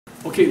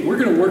Okay, we're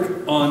going to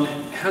work on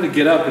how to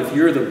get up if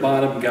you're the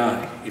bottom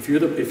guy. If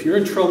you're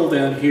in trouble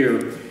down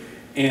here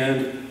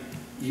and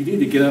you need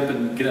to get up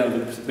and get out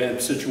of a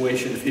bad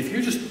situation. If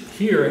you're just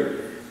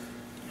here,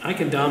 I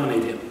can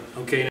dominate him.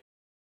 Okay.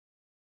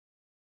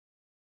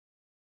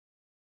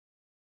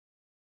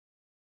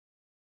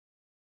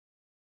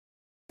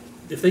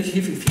 If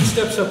he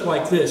steps up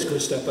like this, go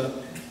step up,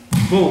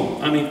 boom.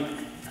 I mean,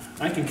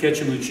 I can catch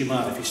him with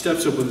Uchimata. If he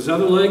steps up with his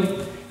other leg,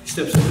 he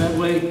steps up that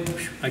way,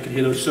 I can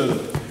hit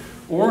Osoto.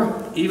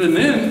 Or even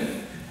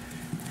then,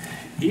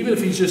 even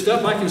if he's just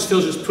up, I can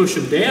still just push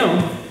him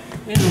down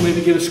and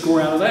maybe get a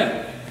score out of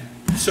that.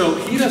 So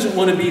he doesn't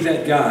want to be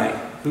that guy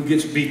who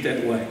gets beat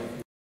that way.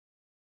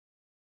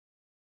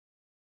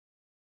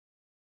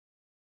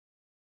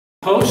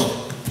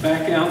 Post,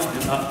 back out,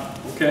 and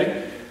up,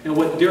 okay? Now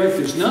what Derek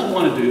does not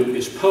want to do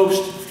is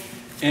post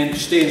and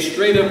stand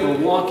straight up or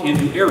walk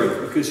into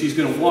Eric, because he's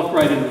going to walk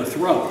right into a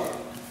throw.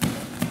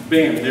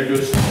 Bam, there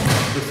goes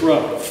the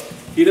throw.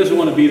 He doesn't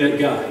want to be that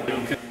guy.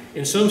 Okay?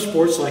 In some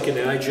sports, like in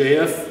the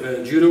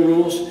IJF judo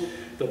rules,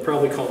 they'll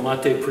probably call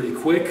mate pretty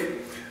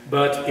quick.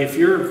 But if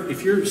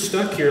you're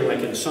stuck here, like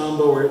in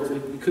sambo, or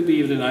it could be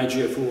even in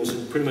IJF rules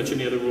and pretty much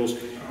any other rules,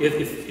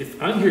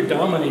 if I'm here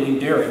dominating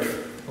Derek,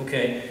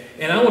 okay,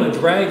 and I want to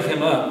drag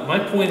him up, my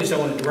point is I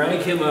want to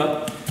drag him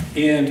up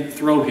and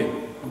throw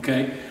him,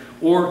 okay?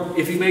 Or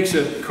if he makes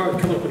a, come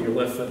up with your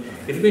left foot,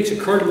 if he makes a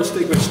cardinal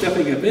mistake by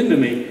stepping up into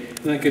me,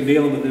 then I can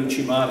nail him with an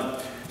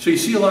Uchimata. So you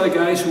see a lot of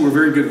guys who are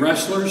very good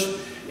wrestlers,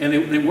 and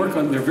they work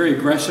on, they're very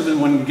aggressive and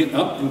want to get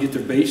up and get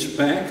their base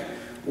back,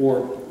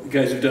 or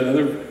guys have done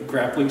other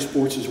grappling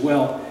sports as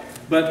well.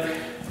 But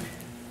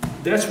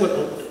that's what,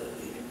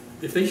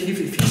 if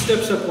he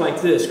steps up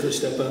like this, go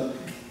step up,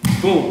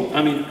 boom,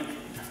 I mean,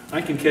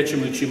 I can catch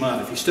him with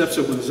Uchimata. If he steps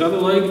up with his other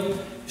leg,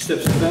 he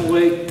steps up that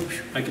way,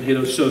 I can hit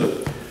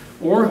Osoto.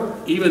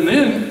 Or even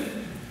then,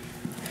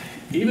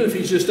 even if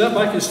he's just up,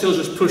 I can still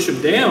just push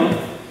him down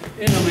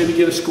and I'll maybe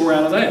get a score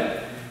out of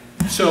that.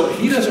 So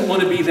he doesn't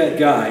want to be that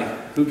guy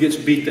who gets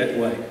beat that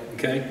way,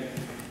 okay?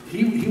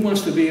 He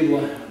wants to be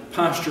able to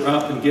posture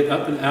up and get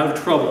up and out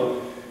of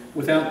trouble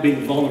without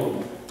being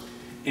vulnerable.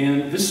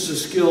 And this is a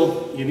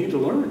skill you need to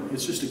learn.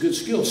 It's just a good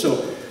skill.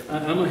 So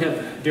I'm going to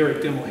have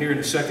Derek demo here in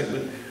a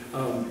second,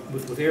 but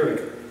with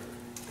Eric.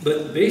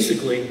 But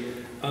basically,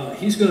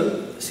 he's going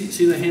to,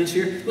 see the hands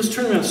here? Let's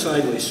turn around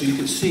sideways so you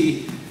can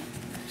see.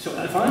 So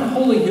if I'm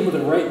holding him with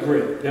the right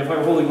grip, now if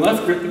I'm holding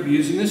left grip, he'll be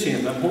using this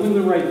hand. If I'm holding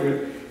the right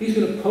grip, he's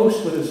going to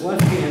post with his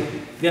left hand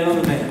down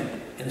on the mat.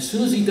 And as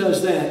soon as he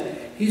does that,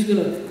 he's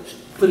going to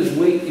put his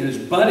weight in his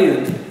butt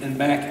in and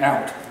back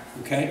out,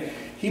 okay?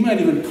 He might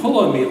even pull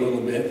on me a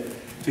little bit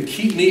to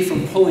keep me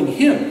from pulling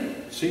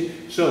him, see?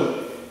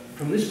 So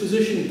from this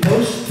position, he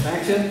posts,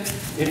 backs in.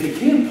 If he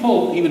can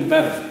pull, even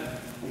better.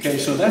 Okay,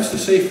 so that's the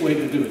safe way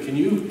to do it. Can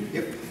you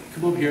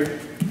come over here?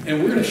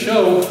 And we're going to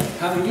show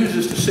how to use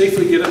this to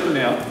safely get up and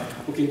out.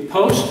 Okay,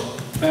 post,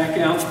 back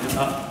out, and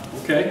up.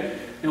 Okay?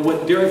 Now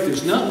what Derek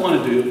does not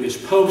want to do is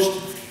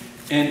post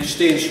and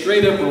stand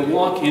straight up or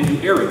walk into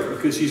Eric,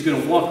 because he's going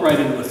to walk right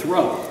into a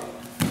throw.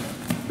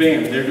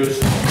 Bam, there goes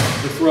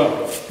the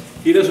throw.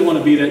 He doesn't want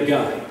to be that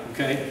guy.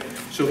 Okay?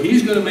 So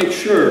he's going to make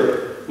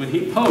sure when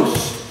he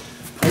post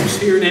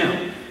here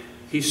now.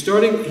 He's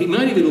starting, he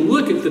might even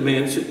look at the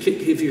man. So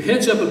if your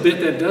head's up a bit,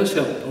 that does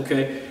help,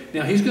 okay?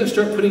 Now he's going to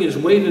start putting his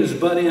weight in his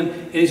butt in,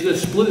 and he's going to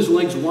split his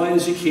legs wide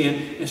as he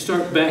can and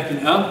start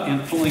backing up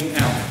and pulling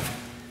out.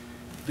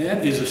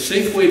 That is a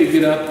safe way to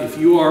get up if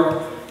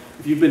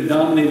you've been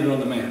dominated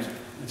on the mat.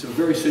 It's a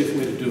very safe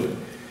way to do it.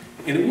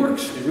 And it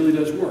works, it really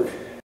does work.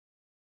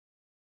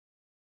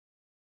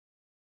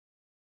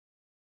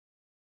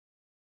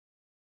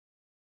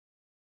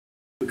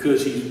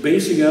 Because he's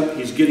basing up,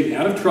 he's getting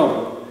out of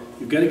trouble.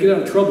 You've got to get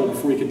out of trouble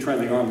before you can try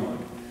the arm lock.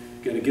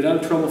 You've got to get out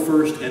of trouble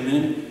first, and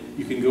then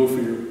you can go for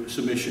your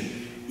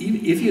submission.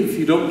 Even if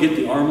you don't get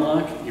the arm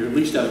lock, you're at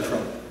least out of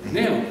trouble.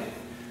 Now,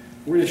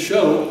 we're going to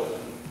show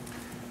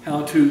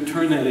how to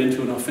turn that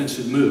into an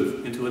offensive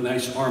move, into a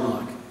nice arm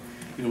lock.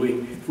 You know,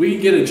 if we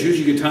can get a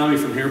Juji Gatame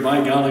from here,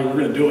 by golly, we're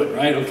going to do it,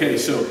 right? Okay,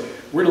 so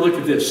we're going to look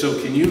at this.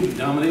 So can you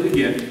dominate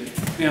again?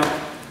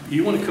 Now,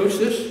 you want to coach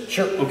this?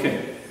 Sure.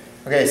 Okay.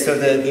 Okay, so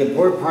the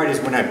important part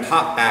is when I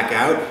pop back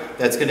out,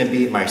 that's going to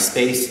be my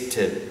space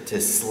to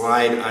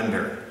slide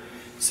under.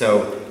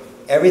 So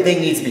everything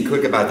needs to be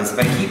quick about this. If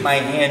I keep my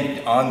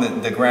hand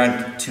on the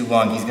ground too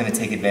long, he's going to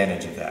take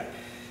advantage of that.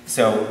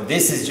 So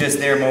this is just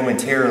there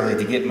momentarily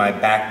to get my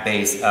back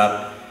base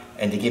up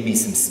and to give me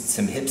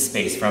some hip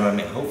space from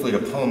him, and hopefully to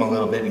pull him a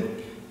little bit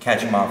and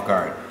catch him off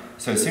guard.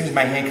 So as soon as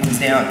my hand comes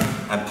down,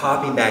 I'm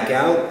popping back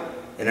out,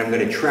 and I'm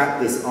going to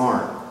trap this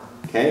arm,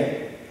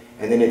 okay?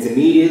 And then it's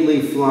immediately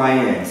fly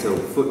in. So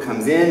foot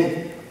comes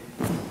in,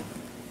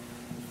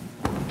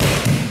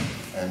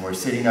 and we're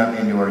sitting up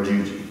into our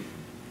juji.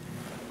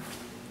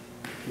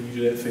 Can you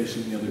do that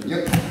facing the other?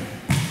 Yep.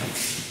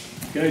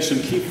 Guys, some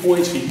key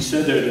points he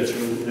said there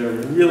that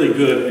are really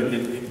good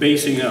in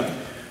basing up.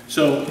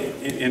 So,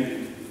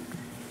 and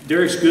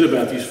Derek's good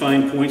about these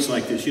fine points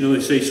like this. You know, they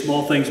say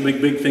small things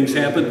make big things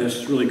happen. This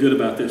is really good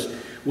about this.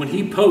 When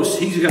he posts,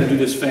 he's got to do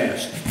this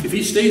fast. If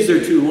he stays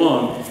there too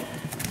long,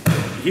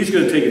 he's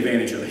going to take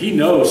advantage of it. He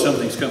knows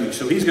something's coming,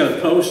 so he's got to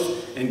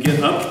post and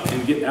get up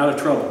and get out of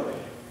trouble.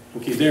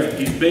 Okay, there,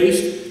 he's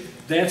based.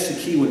 That's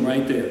the key one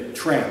right there,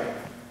 trap.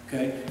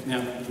 Okay,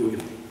 now,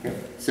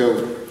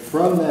 so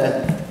from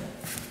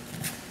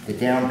the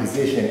down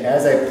position,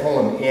 as I pull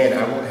him in,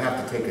 I won't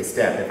have to take a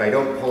step. If I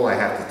don't pull, I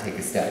have to take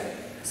a step.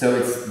 So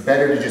it's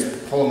better to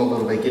just pull him a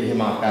little bit, get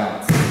him off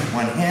balance.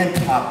 One hand,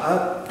 pop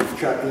up,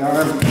 trap the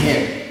arm,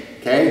 in.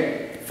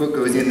 Okay, foot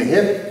goes in the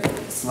hip,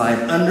 slide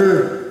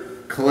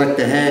under, collect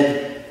the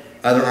head,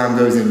 other arm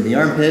goes into the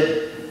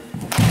armpit,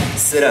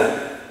 sit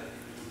up.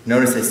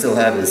 Notice I still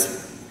have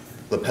his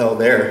lapel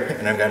there,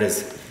 and I've got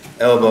his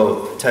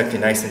elbow tucked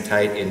in nice and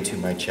tight into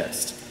my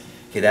chest.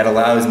 Okay, that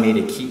allows me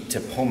to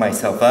pull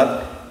myself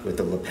up with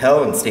the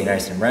lapel and stay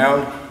nice and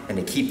round, and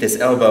to keep this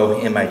elbow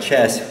in my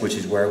chest, which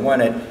is where I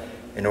want it,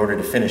 in order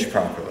to finish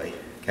properly.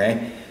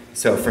 Okay,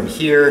 so from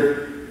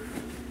here,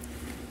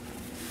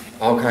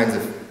 all kinds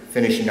of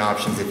finishing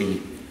options if he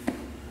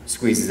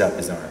squeezes up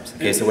his arms.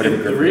 Okay, so whatever.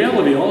 The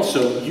reality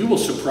also, you will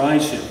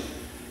surprise him,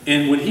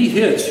 and when he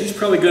hits, he's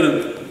probably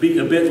going to be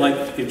a bit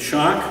like in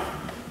shock.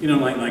 You know,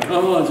 like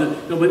oh,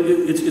 no, but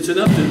it's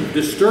enough to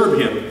disturb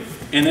him,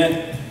 and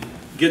that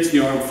gets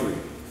the arm free.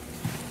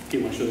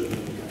 Okay, I'll show you.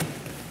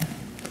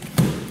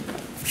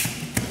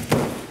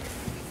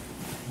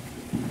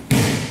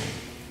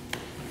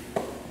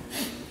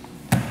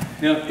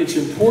 Now, it's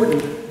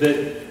important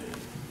that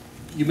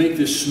you make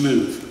this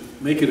smooth,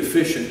 make it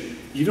efficient.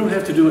 You don't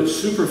have to do it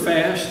super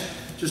fast,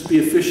 just be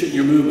efficient in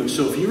your movement.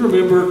 So if you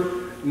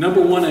remember,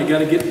 number one, I got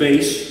to get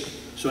base,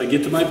 so I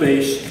get to my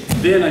base,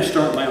 then I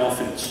start my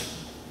offense.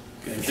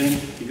 Okay, then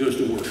he goes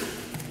to work.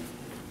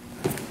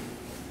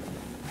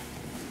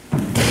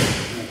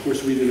 And of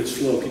course, we did it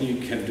slow. Can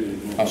you kind of do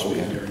it more slow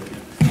there?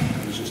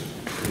 I was just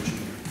approaching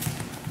here.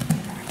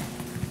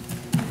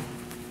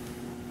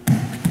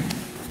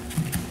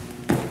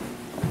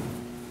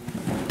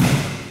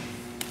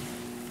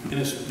 And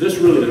this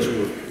really does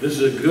work. This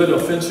is a good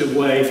offensive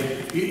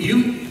way.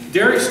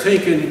 Derek's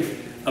taken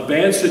a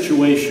bad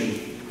situation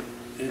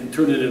and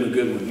turned it into a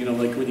good one. You know,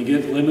 like when you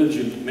get lemons,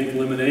 you make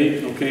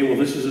lemonade. Okay, well,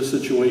 this is a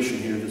situation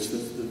here. That's the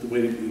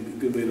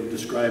good way to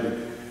describe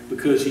it.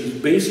 Because he's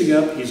basing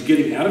up, he's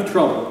getting out of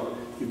trouble.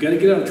 You've got to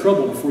get out of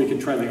trouble before you can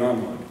try the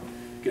arm lock.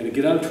 You've got to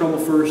get out of trouble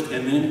first,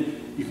 and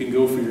then you can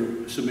go for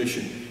your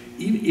submission.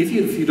 If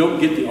you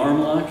don't get the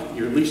arm lock,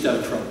 you're at least out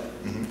of trouble.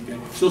 Okay?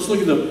 So let's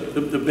look at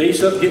the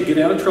base up, get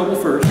out of trouble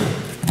first,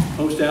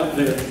 post out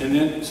there, and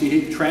then see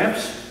he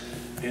traps,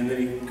 and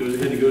then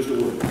he goes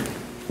to work.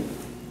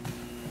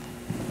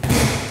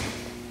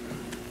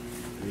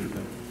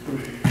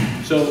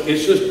 So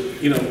it's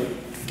just, you know,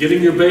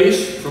 getting your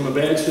base from a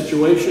bad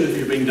situation if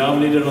you're being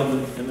dominated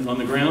on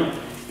the ground,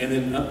 and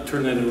then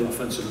turn that into an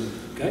offensive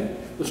move. Okay,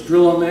 let's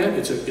drill on that.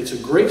 It's a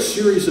great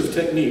series of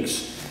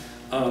techniques,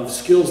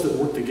 skills that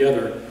work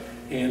together,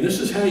 and this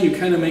is how you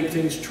kind of make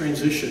things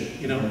transition.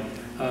 You know,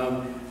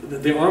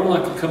 the arm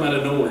lock will come out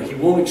of nowhere. He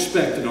won't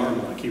expect an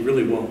arm lock. He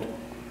really won't.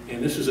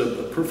 And this is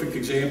a perfect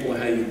example of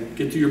how you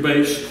get to your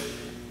base,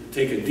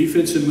 take a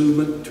defensive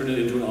movement, turn it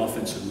into an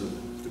offensive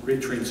movement. It's a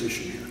great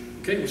transition here.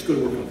 Okay, let's go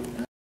to work on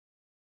it.